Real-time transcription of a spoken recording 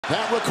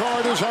That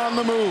Ricard is on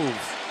the move.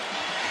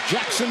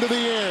 Jackson to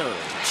the air.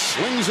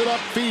 Slings it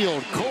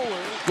upfield.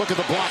 Kohler. Look at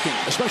the blocking,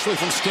 especially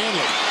from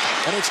Stanley.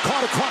 And it's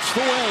caught across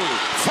the way.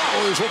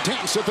 Flowers will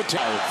dance at the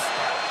top.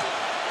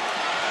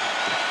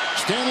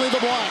 Stanley the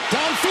block.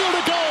 Downfield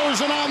it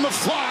goes, and on the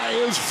fly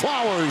is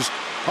Flowers.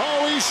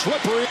 Oh, he's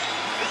slippery.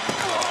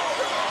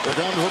 Here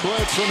comes a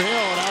blitz from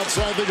Hill, and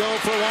outside they go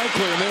for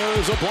Likely. And there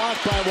is a block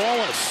by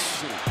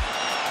Wallace.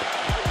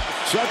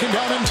 Second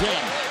down and 10.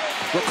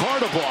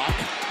 Ricard a block.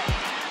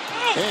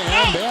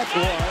 And that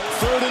was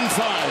 3rd and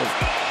 5.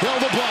 Hill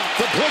the block.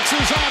 The blitz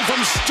is on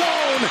from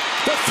Stone.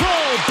 The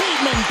throw.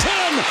 Bateman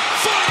 10,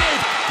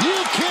 5. You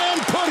can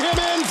put him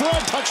in for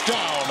a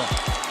touchdown.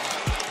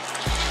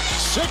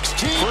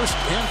 16. First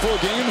handful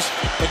of games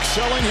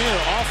excelling here.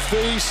 Off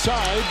the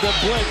side, the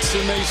blitz,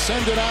 and they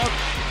send it out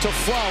to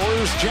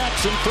Flowers.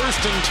 Jackson,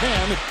 1st and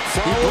 10.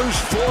 Flowers,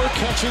 4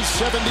 catches,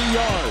 70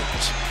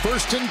 yards.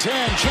 1st and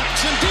 10.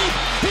 Jackson deep.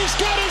 He's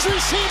got his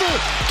receiver.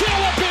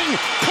 Galloping.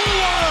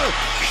 Kohler.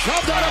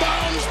 Shoved out of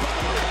bounds.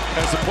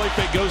 As the play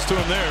fake goes to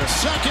him there.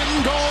 2nd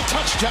and goal,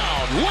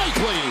 touchdown.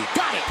 Likely.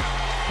 Got it.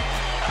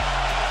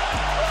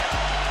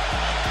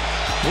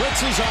 Blitz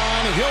is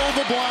on. Hill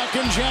the block,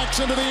 and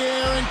Jackson to the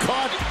air and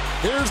caught.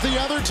 Here's the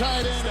other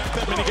tight end. Not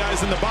that many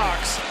guys in the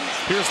box.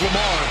 Here's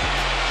Lamar.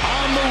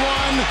 On the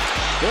run.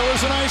 There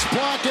was a nice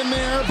block in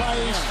there by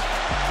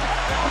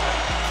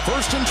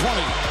 1st and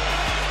 20.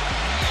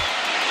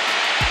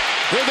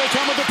 Here they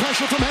come with the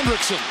pressure from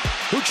Hendrickson,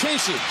 who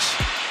chases.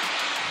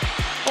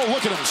 Oh,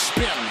 look at him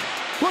spin.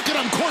 Look at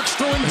him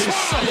corkscrewing. He's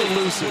so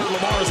elusive.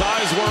 Lamar's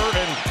eyes were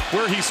and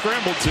where he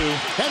scrambled to.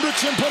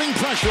 Hendrickson putting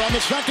pressure on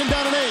the 2nd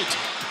down and 8.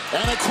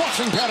 And a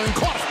crossing pattern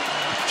caught it.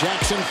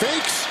 Jackson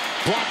fakes.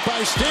 Blocked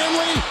by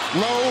Stanley.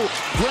 Low.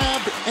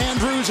 Grabbed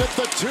Andrews at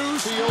the 2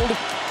 field.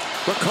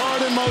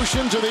 Ricard in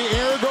motion. To the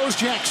air goes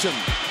Jackson.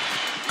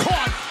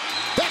 Caught.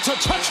 That's a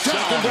touchdown.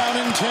 2nd down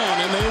and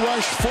 10. And they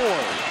rush 4.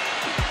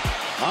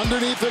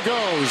 Underneath it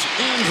goes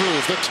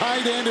Andrews. The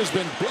tight end has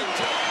been big.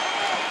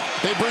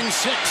 They bring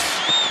 6.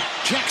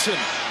 Jackson.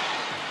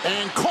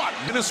 And caught.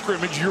 In a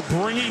scrimmage, you're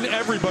bringing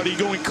everybody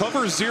going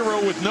cover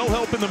 0 with no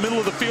help in the middle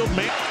of the field.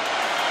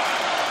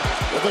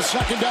 With a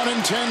 2nd down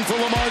and 10 for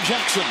Lamar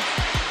Jackson.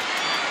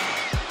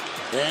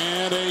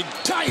 And a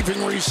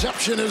diving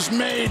reception is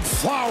made.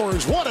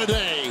 Flowers, what a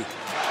day.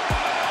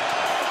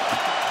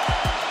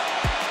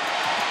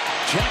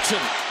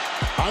 Jackson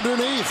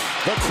underneath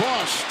the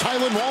cross.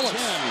 Tylan Wallace. 10.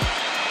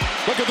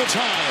 Look at the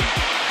time.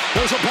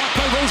 There's a block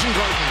by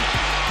Rosengarten.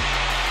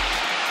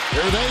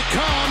 Here they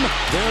come.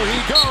 There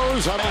he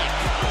goes.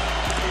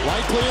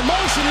 Likely in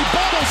motion. He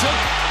bubbles it.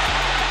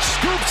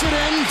 Scoops it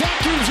in.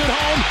 Vacuums it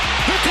home.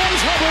 Here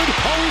comes Hubbard.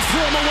 Oh, he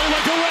threw him away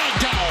like a rag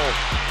doll.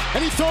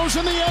 And he throws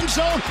in the end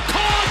zone.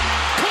 Caught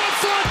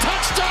for a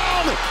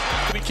touchdown.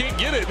 He can't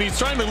get it. He's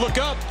trying to look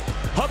up.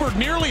 Hubbard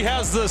nearly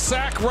has the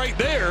sack right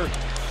there.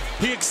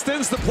 He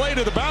extends the play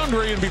to the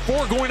boundary, and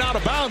before going out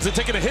of bounds and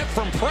taking a hit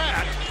from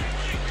Pratt,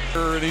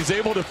 and he's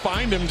able to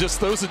find him, just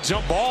throws a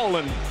jump ball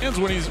and ends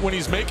when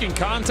he's making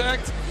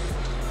contact.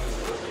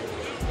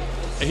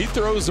 And he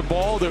throws a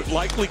ball that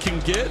Likely can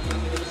get.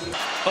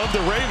 Of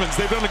the Ravens,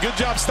 they've done a good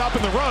job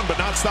stopping the run, but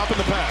not stopping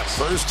the pass.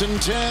 1st and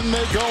 10,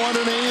 they go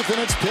underneath, and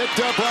it's picked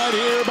up right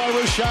here by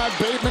Rashad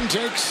Bateman.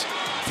 Takes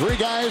 3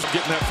 guys.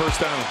 Getting that 1st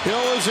down.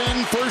 Hill is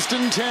in, 1st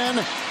and 10,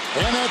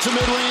 and that's a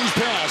mid-range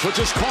pass, which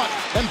is caught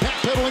and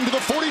backpedaling to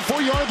the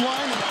 44-yard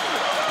line.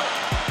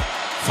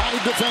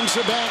 5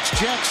 defensive backs.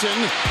 Jackson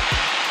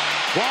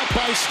blocked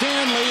by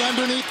Stanley.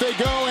 Underneath they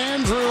go.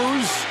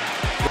 Andrews.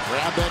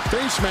 Grab that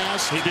face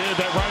mask. He did.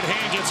 That right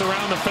hand gets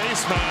around the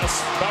face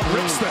mask. About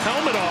rips the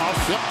helmet off.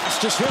 Yep,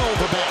 it's just Hill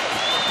the back.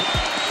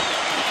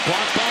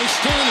 Blocked by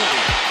Stanley.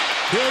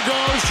 Here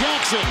goes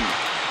Jackson.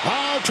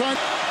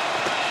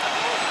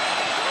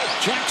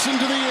 Jackson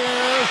to the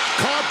air.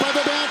 Caught by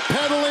the back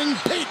pedaling.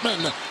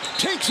 Bateman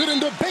takes it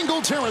into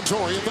Bengal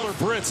territory.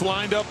 Brits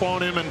lined up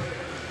on him, and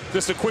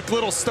just a quick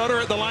little stutter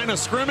at the line of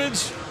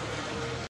scrimmage.